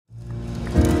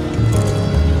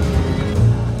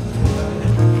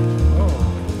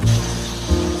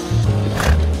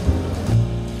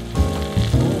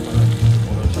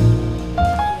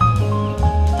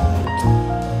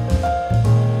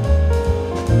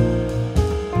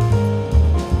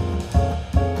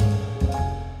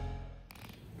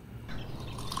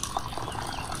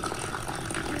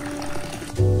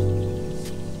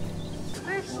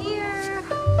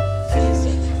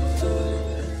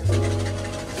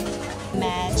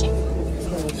magic.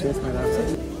 Cheers, my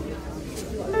love.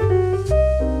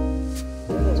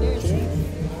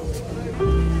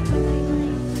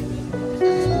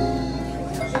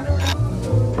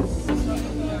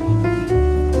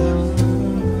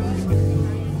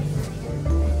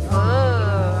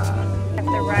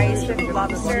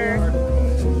 Lobster.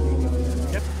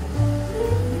 Yep.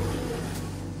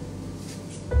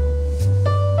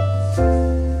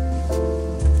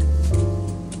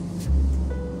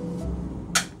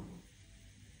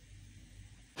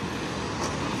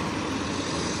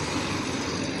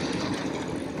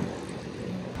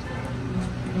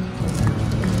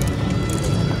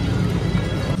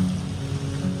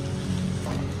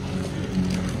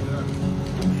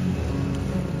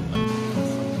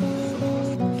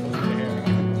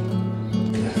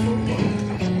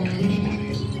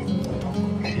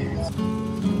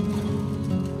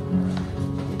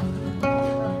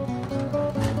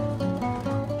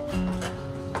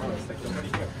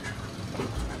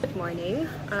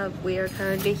 We are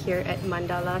currently here at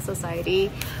Mandala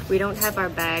Society. We don't have our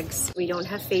bags, we don't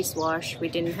have face wash, we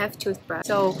didn't have toothbrush.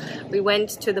 So we went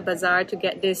to the bazaar to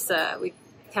get this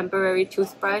temporary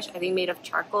toothbrush, I think made of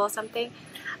charcoal or something.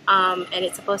 And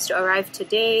it's supposed to arrive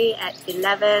today at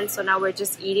 11. So now we're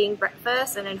just eating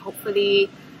breakfast and then hopefully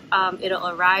it'll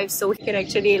arrive so we can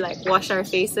actually like wash our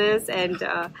faces and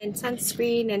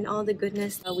sunscreen and all the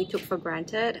goodness that we took for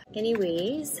granted.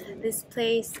 Anyways, this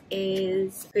place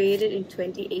is created in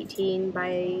 2018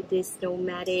 by this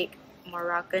nomadic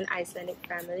Moroccan Icelandic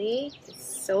family.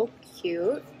 It's so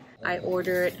cute. I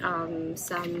ordered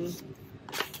some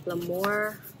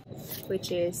l'amour,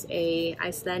 which is a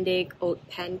Icelandic oat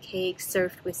pancake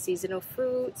served with seasonal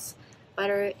fruits,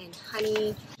 butter and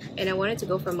honey, and I wanted to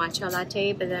go for matcha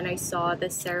latte, but then I saw the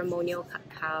ceremonial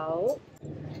cacao.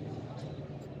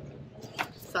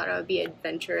 Thought I would be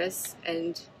adventurous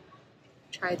and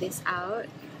try this out.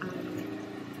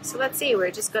 So let's see,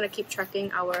 we're just gonna keep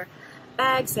tracking our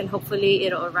bags and hopefully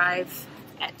it'll arrive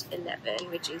at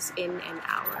 11, which is in an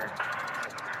hour.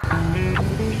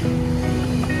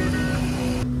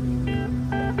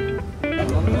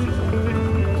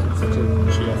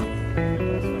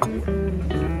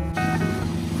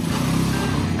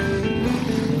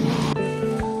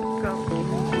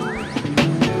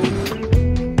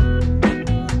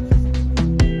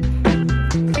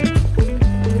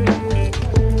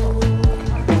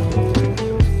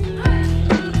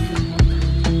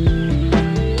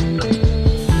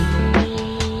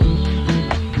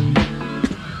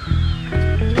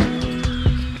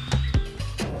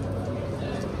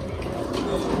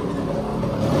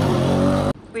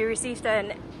 Received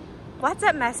an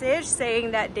WhatsApp message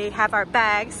saying that they have our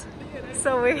bags,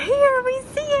 so we're here. We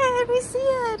see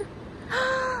it.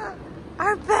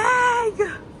 Our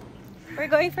bag. We're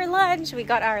going for lunch. We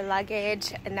got our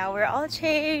luggage and now we're all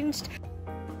changed.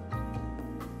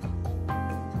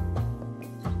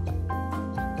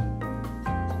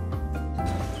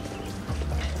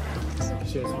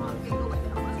 Cheers.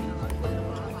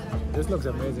 This looks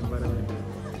amazing, by the way.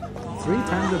 3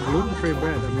 times of gluten-free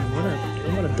bread. I mean,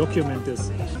 I want to document this.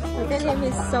 Look at him,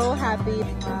 he's so happy.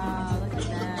 Wow, look at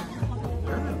that.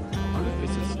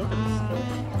 It's just, look at this.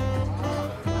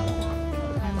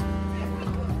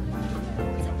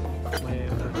 My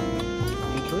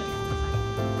beetroot.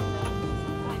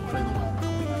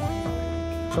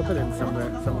 Chop it in somewhere.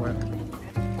 I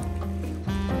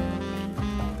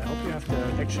hope you have the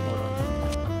action order.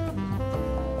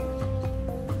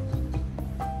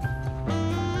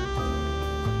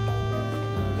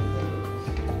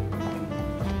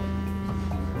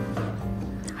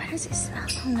 It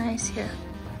smells so nice here.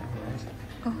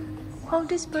 Oh,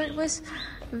 this bird was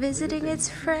visiting its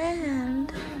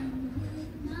friend.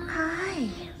 Hi.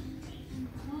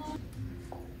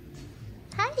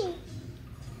 Hi.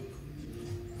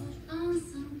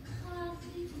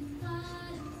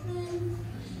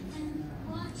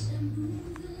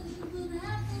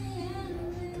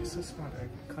 This is smart.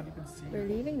 I can't even see. We're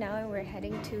leaving now and we're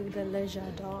heading to the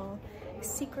Jardin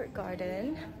Secret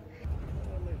garden.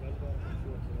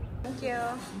 Thank you.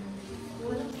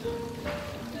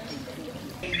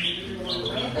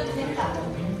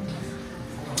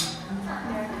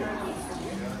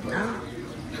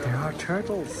 There are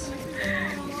turtles.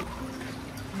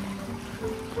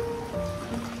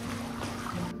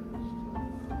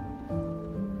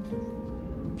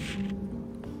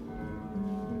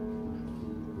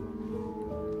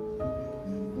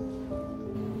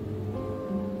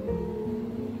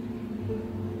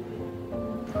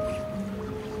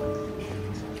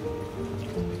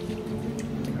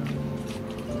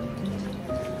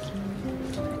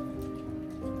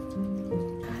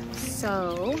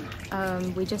 So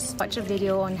we just watched a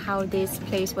video on how this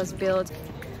place was built.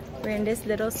 We're in this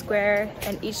little square,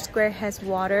 and each square has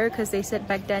water because they said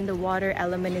back then the water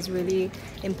element is really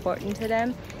important to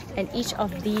them. And each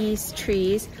of these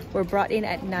trees were brought in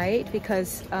at night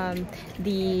because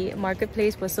the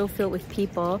marketplace was so filled with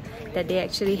people that they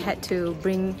actually had to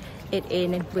bring it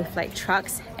in with like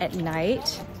trucks at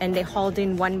night, and they hauled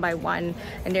in one by one,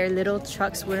 and their little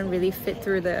trucks wouldn't really fit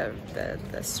through the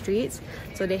streets,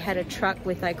 so they had a truck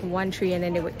with like one tree, and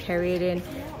then they would carry it in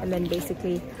and then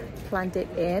basically plant it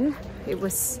in. It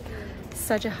was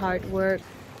such a hard work.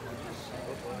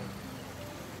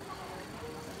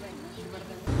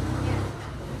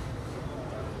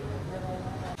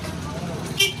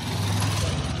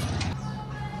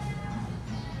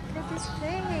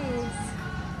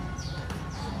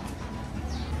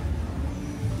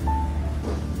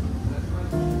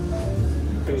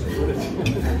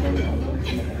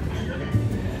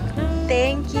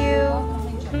 Thank you.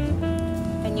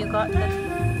 And you got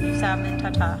the salmon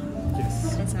tartar.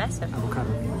 Yes. It's massive. Avocado.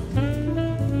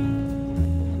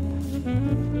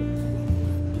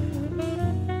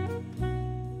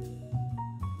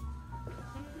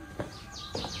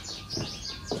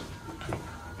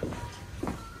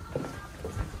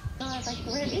 Oh, like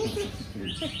really?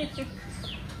 Thank you.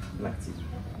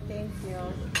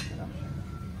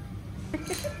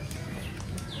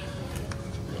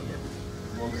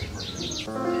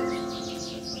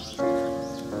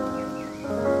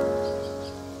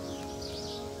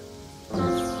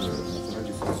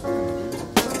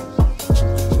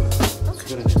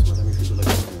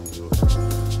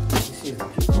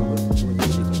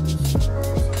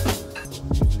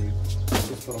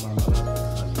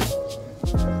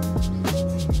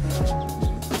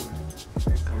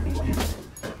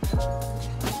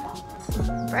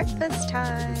 Breakfast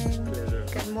time.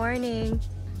 Good morning.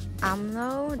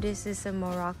 Amlo, this is a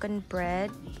Moroccan bread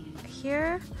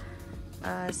here.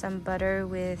 Some butter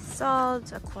with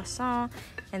salt, a croissant,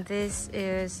 and this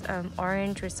is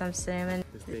orange with some cinnamon.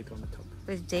 With date on the top.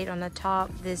 With date on the top.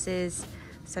 This is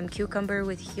some cucumber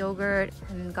with yogurt,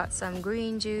 and got some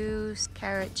green juice,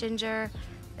 carrot, ginger,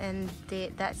 and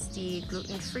that's the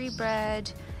gluten-free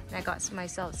bread. And I got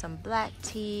myself some black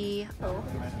tea. Oh.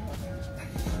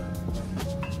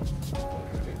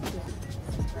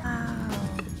 Wow.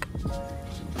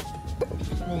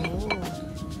 Oh.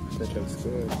 That looks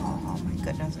good. Oh my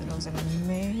goodness, it looks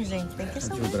amazing. Thank you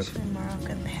so much for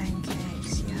Moroccan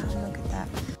pancakes. Yeah, look at that.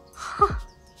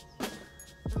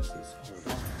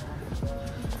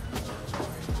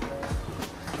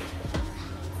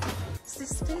 This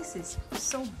space is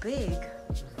so big.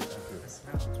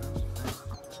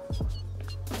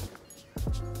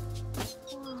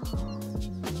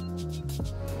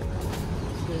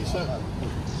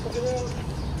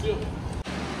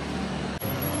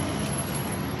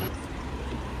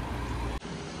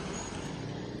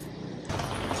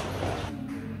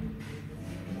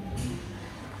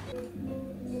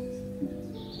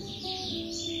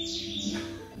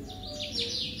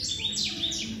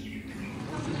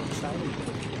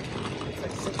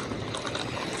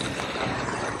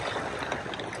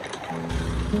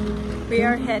 We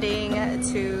are heading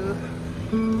to...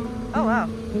 Oh wow.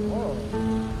 Whoa.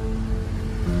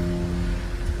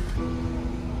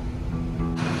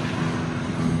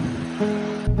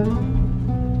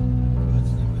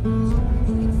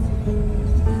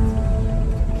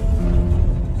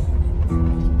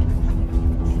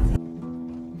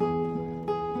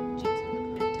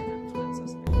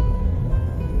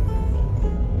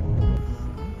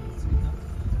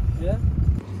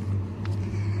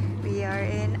 We are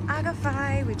in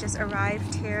Agafay. We just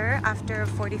arrived here after a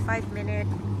 45-minute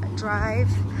drive.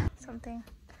 Something.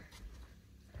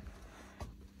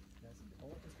 Yes,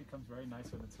 all this becomes very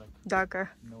nice when it's like Darker.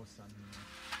 no sun.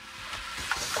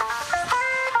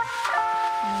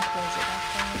 Let me close it up.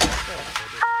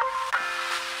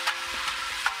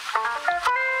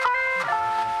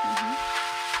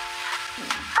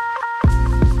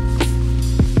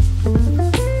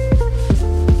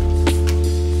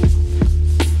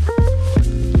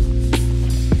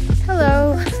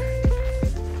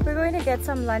 Get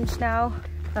some lunch now.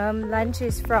 Lunch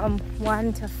is from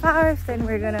 1 to 5. Then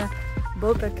we're gonna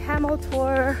book a camel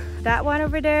tour. That one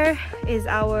over there is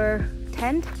our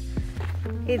tent.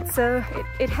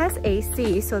 It has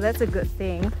AC, so that's a good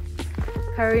thing.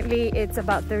 Currently it's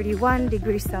about 31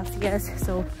 degrees Celsius,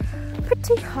 so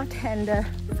pretty hot, and the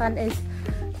sun is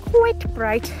quite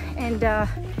bright, and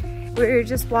we're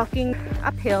just walking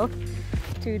uphill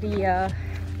to the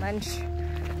lunch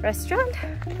restaurant.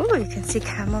 Oh, you can see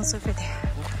camels over there.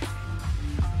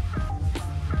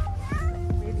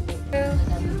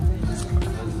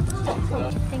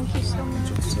 Thank you so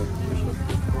much.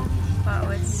 Wow,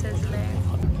 it's sizzling.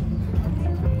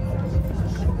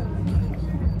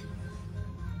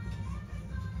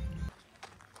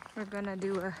 We're gonna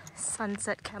do a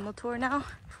sunset camel tour now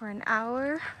for an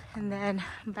hour and then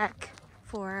back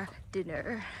for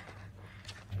dinner.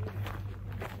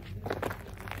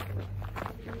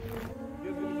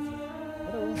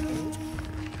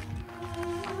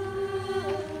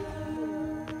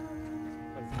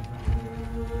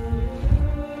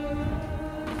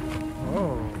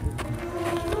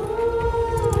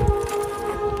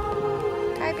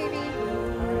 Hi, baby.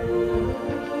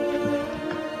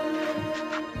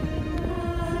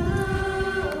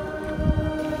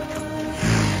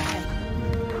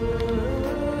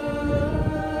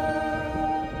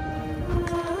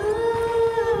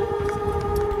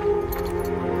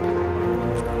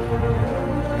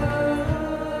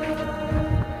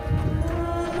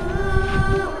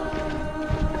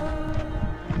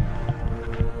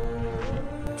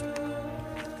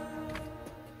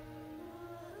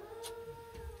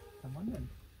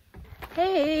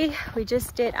 Hey, we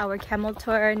just did our camel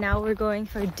tour. Now we're going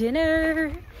for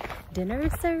dinner. Dinner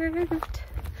served.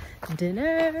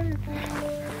 Dinner.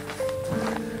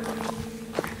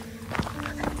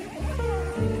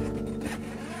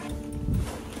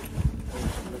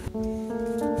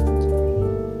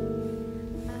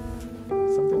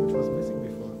 Something which was missing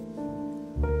before.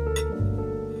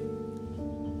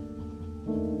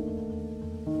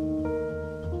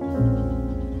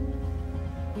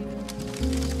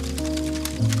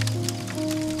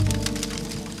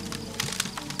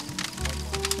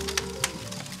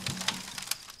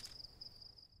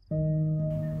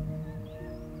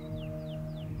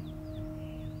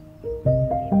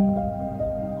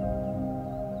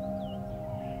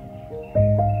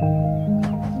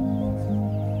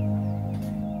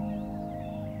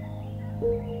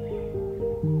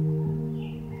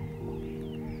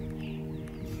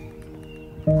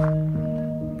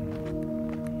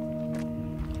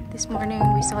 This morning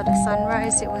we saw the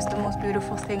sunrise. It was the most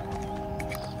beautiful thing.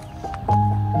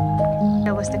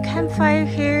 There was the campfire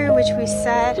here, which we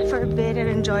sat for a bit and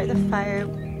enjoyed the fire.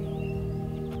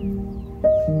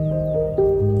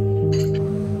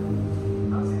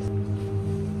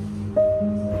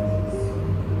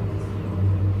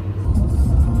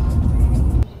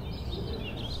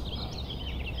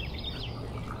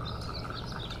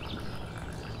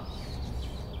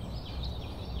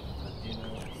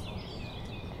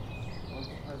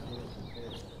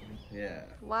 Yeah.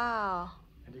 Wow.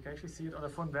 And you can actually see it on the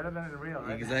phone better than in real,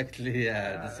 right? Exactly,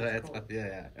 yeah. That's why I cool. thought,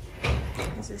 yeah.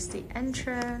 This is the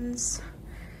entrance.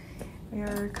 We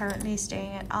are currently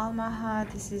staying at Almaha.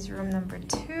 This is room number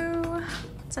 2.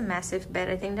 It's a massive bed.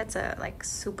 I think that's a like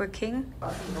super king.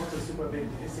 Super big,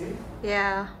 you see?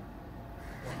 Yeah.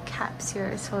 The caps here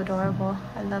is so adorable.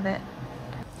 I love it.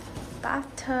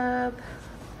 Bathtub.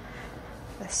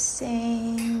 The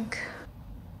sink.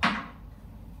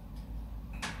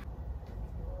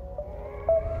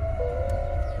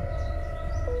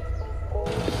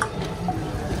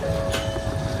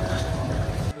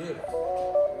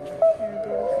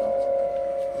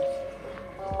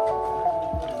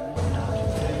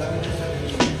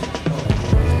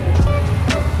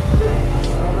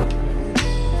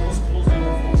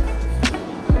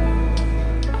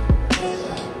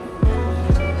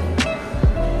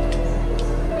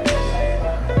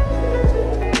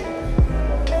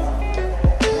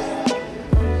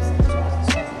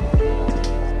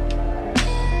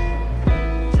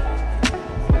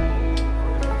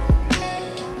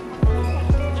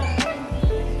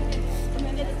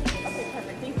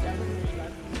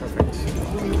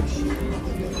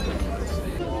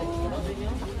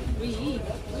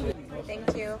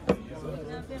 Thank you.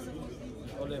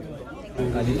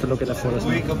 I need to look at the photos.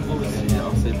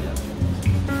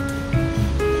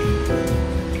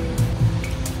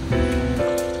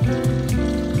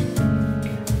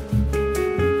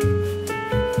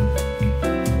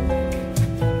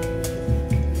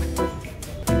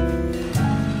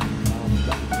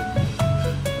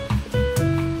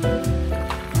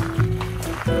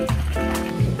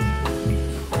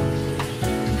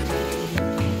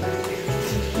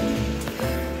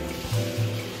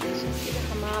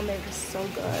 It is so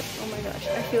good. Oh my gosh,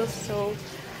 I feel so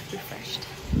refreshed.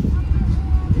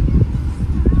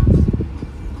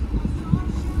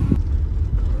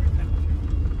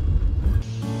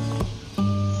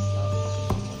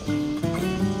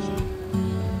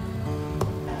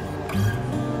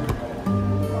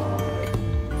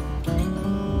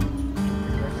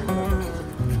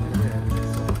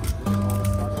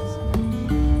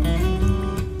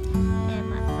 And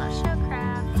my flusha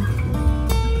crab.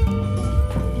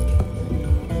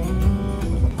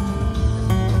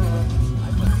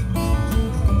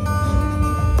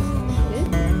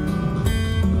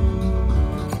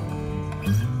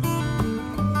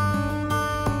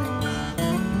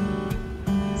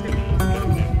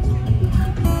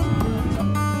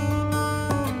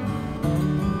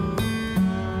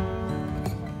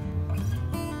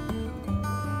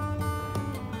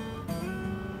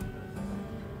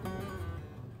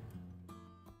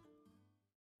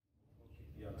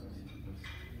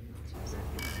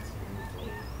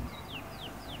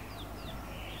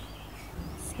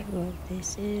 Well,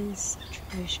 this is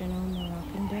traditional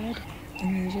Moroccan bread.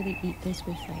 And we usually eat this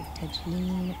with like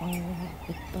tagine or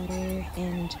with butter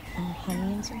and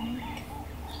honey and so on.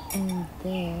 And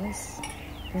this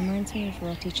reminds me of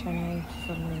roti canai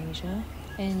from Malaysia.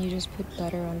 And you just put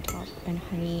butter on top and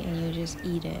honey and you just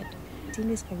eat it. I've seen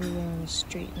this everywhere on the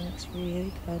street and it's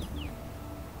really good.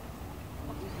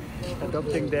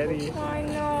 Adopting daddy. I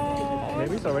know.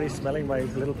 Maybe already smelling my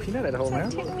little peanut at home, huh?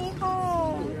 Take me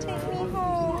home. Take me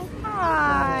home.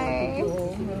 Hi.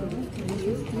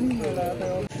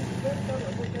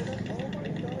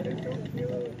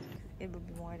 It would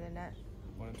be more than that.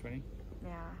 More than 20?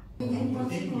 Yeah.